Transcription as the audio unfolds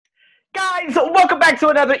Guys, welcome back to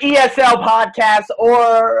another ESL podcast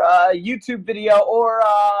or YouTube video or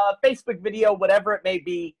Facebook video, whatever it may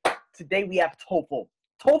be. Today we have TOEFL.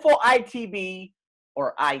 TOEFL ITB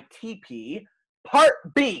or ITP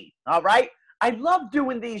Part B, all right? I love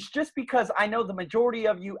doing these just because I know the majority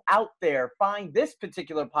of you out there find this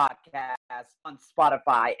particular podcast on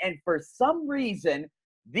Spotify. And for some reason,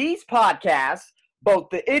 these podcasts, both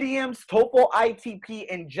the idioms, TOEFL, ITP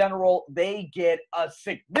in general, they get a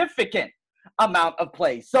significant amount of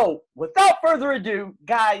play. So without further ado,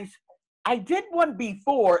 guys, I did one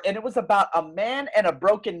before, and it was about a man and a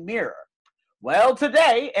broken mirror. Well,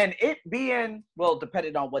 today, and it being, well,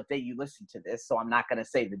 depending on what day you listen to this, so I'm not going to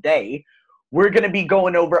say the day, we're going to be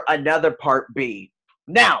going over another Part B.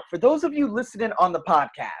 Now, for those of you listening on the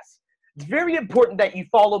podcast, it's very important that you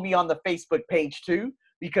follow me on the Facebook page too,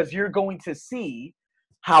 because you're going to see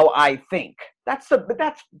how I think. That's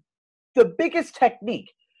the biggest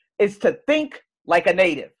technique, is to think like a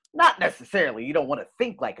native. Not necessarily, you don't want to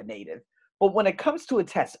think like a native, but when it comes to a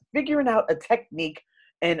test, figuring out a technique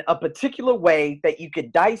in a particular way that you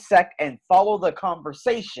could dissect and follow the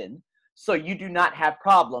conversation so you do not have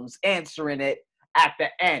problems answering it at the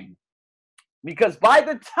end. Because by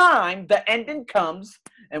the time the ending comes,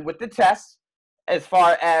 and with the test, as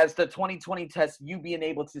far as the 2020 test, you being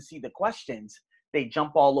able to see the questions, they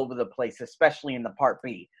jump all over the place, especially in the Part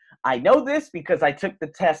B. I know this because I took the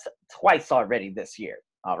test twice already this year,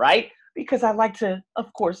 all right? Because I like to,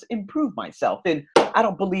 of course, improve myself. And I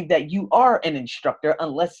don't believe that you are an instructor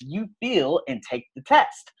unless you feel and take the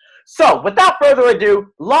test. So without further ado,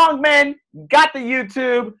 Longman got the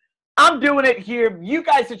YouTube. I'm doing it here. You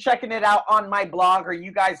guys are checking it out on my blog, or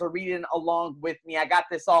you guys are reading along with me. I got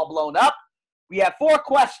this all blown up. We have 4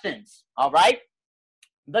 questions, all right?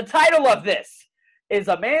 The title of this is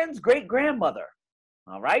A Man's Great-Grandmother,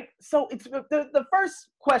 all right? So it's the first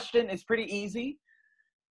question is pretty easy.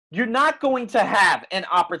 You're not going to have an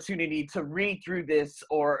opportunity to read through this,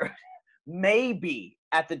 or maybe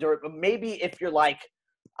maybe if you're like,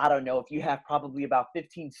 I don't know, if you have probably about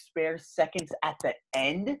 15 spare seconds at the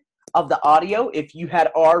end of the audio, if you had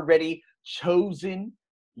already chosen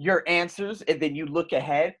your answers and then you look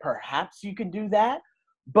ahead, perhaps you can do that.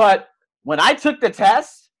 But when I took the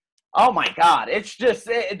test, oh my God, it's just,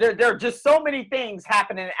 there are just so many things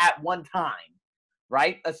happening at one time,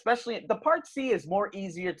 right? Especially the Part C is more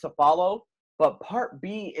easier to follow, but Part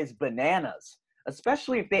B is bananas,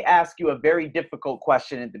 especially if they ask you a very difficult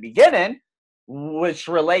question at the beginning, which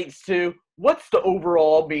relates to what's the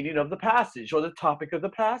overall meaning of the passage or the topic of the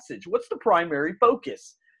passage? What's the primary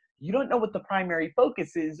focus? You don't know what the primary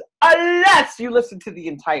focus is unless you listen to the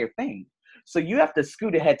entire thing. So you have to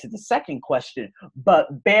scoot ahead to the second question,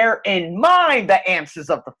 but bear in mind the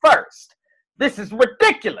answers of the first. This is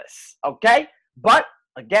ridiculous, okay? But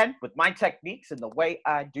again, with my techniques and the way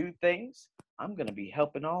I do things, I'm going to be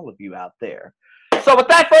helping all of you out there. So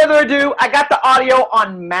without further ado, I got the audio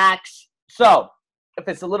on max. So if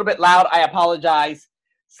it's a little bit loud, I apologize.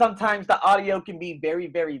 Sometimes the audio can be very,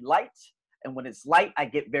 very light. And when it's light, I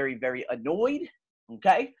get very, very annoyed,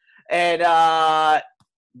 okay? And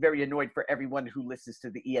very annoyed for everyone who listens to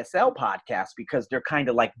the ESL podcast, because they're kind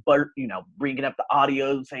of like, bringing up the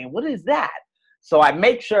audio saying, what is that? So I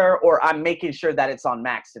make sure, or I'm making sure that it's on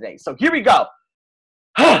max today. So here we go.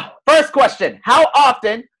 First question. How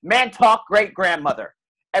often man talk great-grandmother?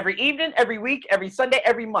 Every evening, every week, every Sunday,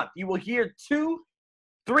 every month. You will hear 2,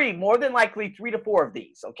 3, more than likely 3 to 4 of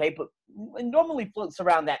these, okay? But it normally floats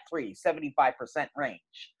around that 75% range,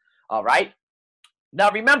 all right?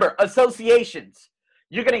 Now remember, associations.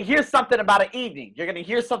 You're going to hear something about an evening. You're going to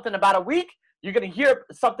hear something about a week. You're going to hear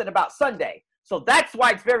something about Sunday. So that's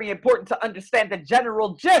why it's very important to understand the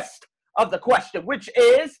general gist of the question, which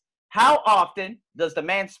is, how often does the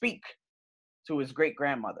man speak to his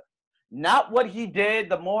great-grandmother? Not what he did,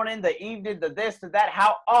 the morning, the evening, the this, the that,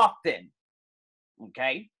 how often,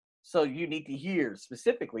 okay? So you need to hear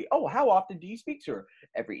specifically, oh, how often do you speak to her?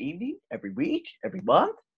 Every evening, every week, every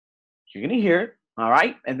month? You're going to hear it, all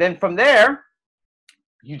right? And then from there,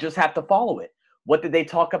 you just have to follow it. What did they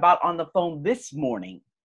talk about on the phone this morning?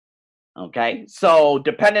 Okay, so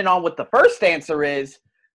depending on what the first answer is,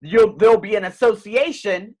 there'll be an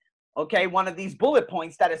association, okay, one of these bullet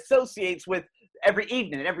points that associates with every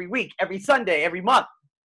evening, every week, every Sunday, every month.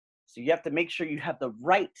 So you have to make sure you have the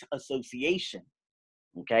right association.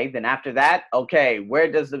 Okay, then after that, okay,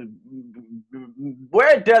 where does the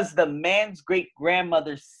man's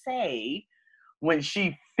great-grandmother say when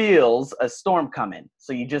she feels a storm coming?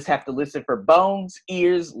 So you just have to listen for bones,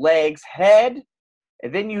 ears, legs, head.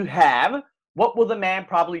 And then you have, what will the man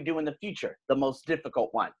probably do in the future? The most difficult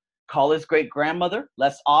one. Call his great-grandmother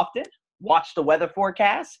less often watch the weather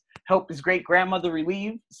forecast, help his great-grandmother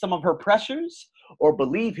relieve some of her pressures, or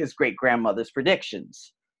believe his great-grandmother's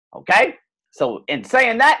predictions. Okay? So in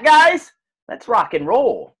saying that, guys, let's rock and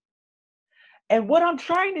roll. And what I'm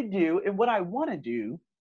trying to do and what I want to do,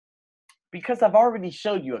 because I've already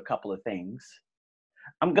showed you a couple of things,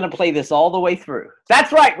 I'm going to play this all the way through.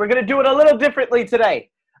 That's right. We're going to do it a little differently today.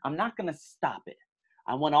 I'm not going to stop it.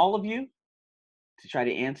 I want all of you to try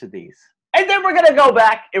to answer these. And then we're going to go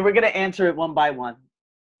back and we're going to answer it one by one.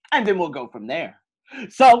 And then we'll go from there.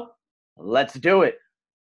 So let's do it.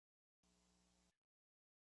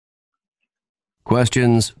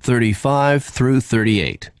 Questions 35 through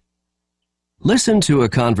 38. Listen to a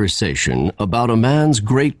conversation about a man's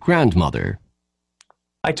great-grandmother.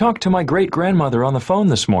 I talked to my great-grandmother on the phone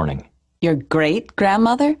this morning. Your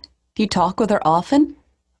great-grandmother? Do you talk with her often?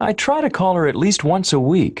 I try to call her at least once a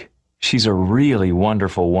week. She's a really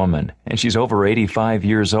wonderful woman, and she's over 85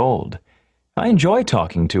 years old. I enjoy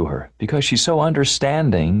talking to her because she's so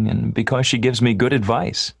understanding and because she gives me good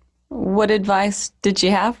advice. What advice did she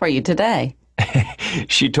have for you today?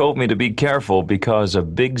 She told me to be careful because a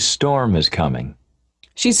big storm is coming.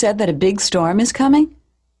 She said that a big storm is coming?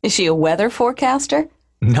 Is she a weather forecaster?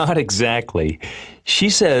 Not exactly. She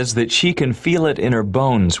says that she can feel it in her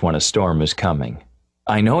bones when a storm is coming.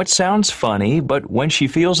 I know it sounds funny, but when she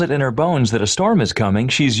feels it in her bones that a storm is coming,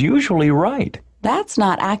 she's usually right. That's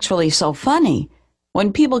not actually so funny.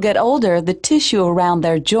 When people get older, the tissue around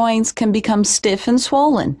their joints can become stiff and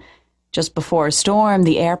swollen. Just before a storm,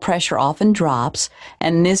 the air pressure often drops,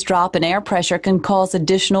 and this drop in air pressure can cause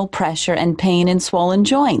additional pressure and pain in swollen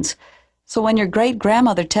joints. So when your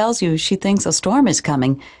great-grandmother tells you she thinks a storm is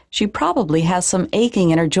coming, she probably has some aching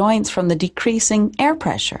in her joints from the decreasing air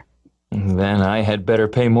pressure. Then I had better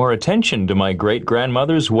pay more attention to my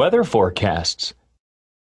great-grandmother's weather forecasts.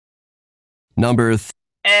 Number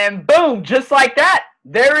And boom, just like that,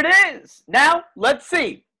 there it is. Now, let's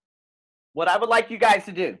see what I would like you guys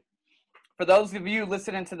to do. For those of you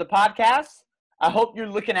listening to the podcast, I hope you're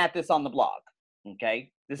looking at this on the blog,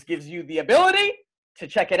 okay? This gives you the ability to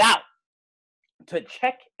check it out.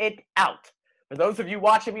 For those of you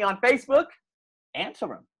watching me on Facebook, answer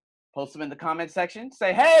them. Post them in the comment section.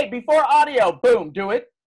 Say, hey, before audio, boom, do it.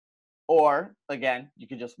 Or, again, you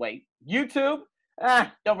can just wait. YouTube,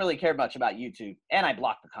 don't really care much about YouTube. And I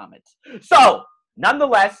block the comments. So,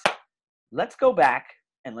 nonetheless, let's go back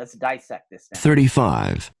and let's dissect this now.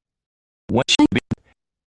 35.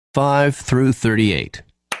 5 through 38.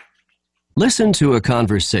 Listen to a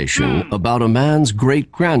conversation about a man's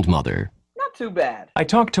great-grandmother. Not too bad. I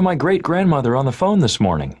talked to my great-grandmother on the phone this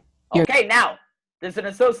morning. Okay, now, there's an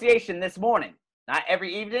association this morning. Not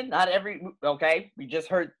every evening, not every, okay? We just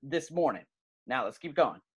heard this morning. Now, let's keep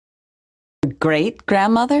going.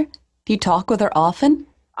 Great-grandmother? Do you talk with her often?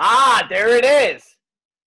 Ah, there it is.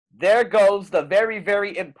 There goes the very,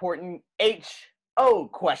 very important HO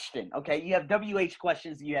question. Okay, you have WH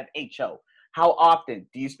questions, you have HO. How often?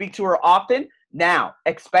 Do you speak to her often? Now,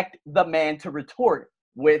 expect the man to retort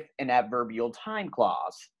with an adverbial time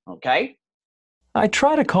clause. Okay? I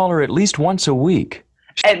try to call her at least once a week.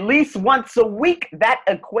 At least once a week, that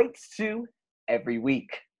equates to every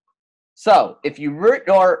week. So, if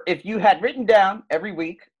you had written down every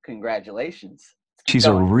week, congratulations. She's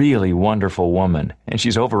a really wonderful woman, and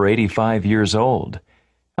she's over 85 years old.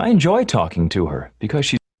 I enjoy talking to her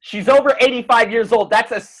because she's over 85 years old.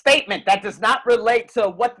 That's a statement that does not relate to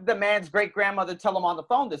what did the man's great-grandmother tell him on the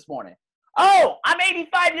phone this morning. Oh, I'm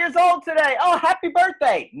 85 years old today. Oh, happy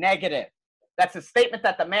birthday. Negative. That's a statement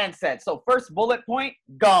that the man said. So first bullet point,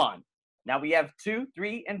 gone. Now we have 2,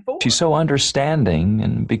 3, and 4. She's so understanding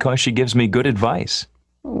and because she gives me good advice.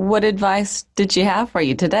 What advice did she have for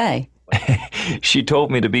you today? She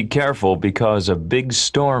told me to be careful because a big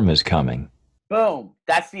storm is coming. Boom.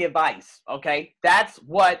 That's the advice, okay? That's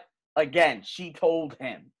what, again, she told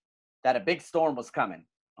him, that a big storm was coming,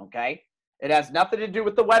 okay? It has nothing to do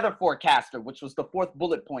with the weather forecaster, which was the 4th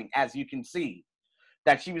bullet point, as you can see.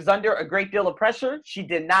 That she was under a great deal of pressure, she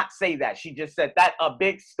did not say that. She just said that a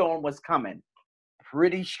big storm was coming.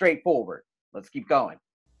 Pretty straightforward. Let's keep going.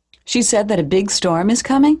 She said that a big storm is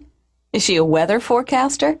coming? Is she a weather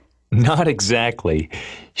forecaster? Not exactly.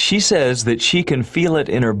 She says that she can feel it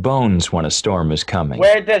in her bones when a storm is coming.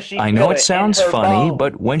 Where does she feel it? I know it sounds funny, bones?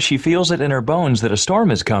 but when she feels it in her bones that a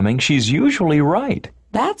storm is coming, she's usually right.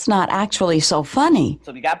 That's not actually so funny.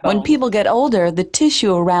 So we got bones. When people get older, the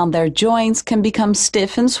tissue around their joints can become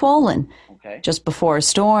stiff and swollen. Okay. Just before a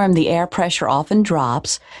storm, the air pressure often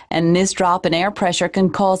drops, and this drop in air pressure can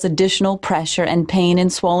cause additional pressure and pain in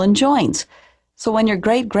swollen joints. So when your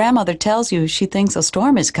great-grandmother tells you she thinks a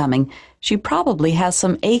storm is coming, she probably has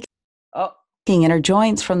some ache Oh, in her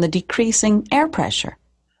joints from the decreasing air pressure.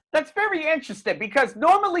 that's very interesting because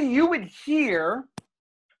normally you would hear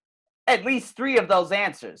at least 3 of those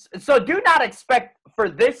answers. So do not expect for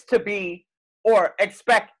this to be, or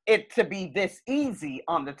expect it to be this easy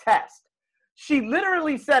on the test. She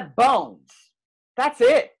literally said bones. That's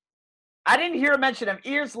it. I didn't hear a mention of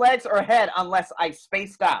ears, legs, or head unless I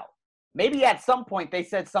spaced out. Maybe at some point they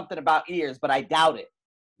said something about ears, but I doubt it.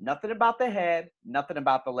 Nothing about the head, nothing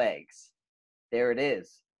about the legs. There it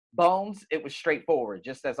is. Bones, it was straightforward,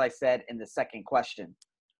 just as I said in the second question.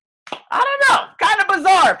 I don't know. Kind of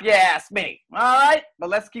bizarre if you ask me. All right, but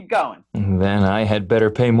let's keep going. Then I had better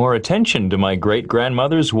pay more attention to my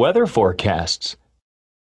great-grandmother's weather forecasts.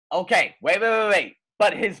 Okay, wait.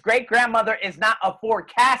 But his great-grandmother is not a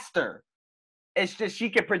forecaster. It's just she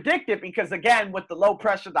can predict it because, again, with the low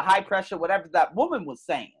pressure, the high pressure, whatever that woman was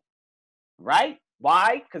saying, right?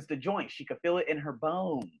 Why? Because the joint, she could feel it in her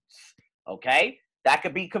bones, okay? That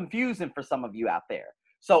could be confusing for some of you out there.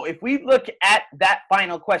 So if we look at that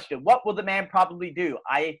final question, what will the man probably do?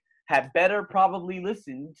 I had better probably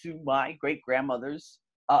listen to my great-grandmother's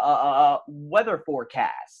weather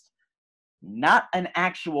forecast, not an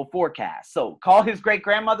actual forecast. So call his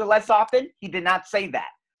great-grandmother less often. He did not say that.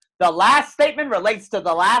 The last statement relates to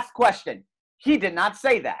the last question. He did not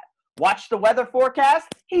say that. Watch the weather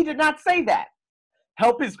forecast. He did not say that.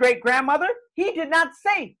 Help his great-grandmother. He did not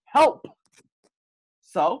say help.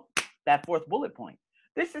 So that fourth bullet point.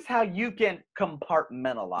 This is how you can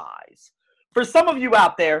compartmentalize. For some of you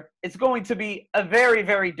out there, it's going to be a very,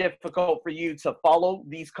 very difficult for you to follow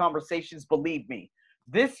these conversations. Believe me,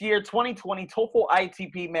 this year, 2020, TOEFL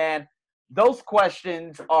ITP, man, those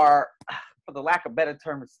questions are, for the lack of better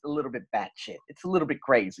term, it's a little bit batshit. It's a little bit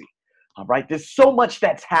crazy. All right. There's so much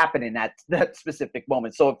that's happening at that specific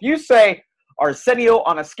moment. So if you say, Arsenio,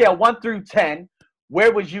 on a scale 1 through 10,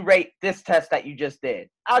 where would you rate this test that you just did?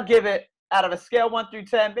 I'll give it, out of a scale 1 through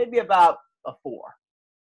 10, maybe about a 4.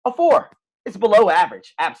 A 4. It's below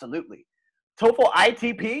average. Absolutely. TOEFL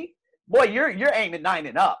ITP, boy, you're aiming 9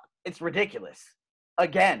 and up. It's ridiculous.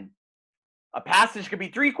 Again, a passage could be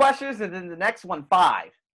 3 questions and then the next one 5.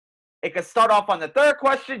 It could start off on the 3rd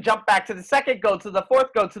question, jump back to the 2nd, go to the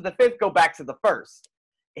 4th, go to the 5th, go back to the 1st.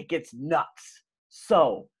 It gets nuts.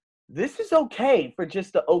 So this is okay for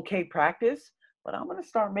just the okay practice, but I'm going to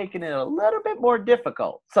start making it a little bit more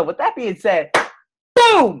difficult. So with that being said,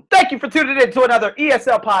 boom! Thank you for tuning in to another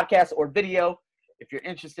ESL podcast or video. If you're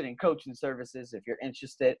interested in coaching services, if you're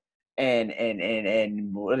interested in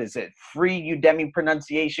what is it, free Udemy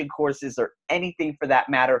pronunciation courses or anything for that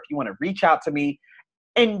matter, if you want to reach out to me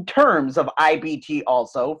in terms of IBT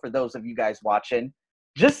also, for those of you guys watching,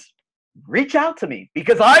 just reach out to me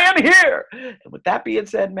because I am here. And with that being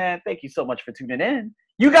said, man, thank you so much for tuning in.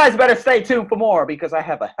 You guys better stay tuned for more because I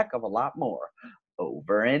have a heck of a lot more.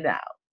 Over and out.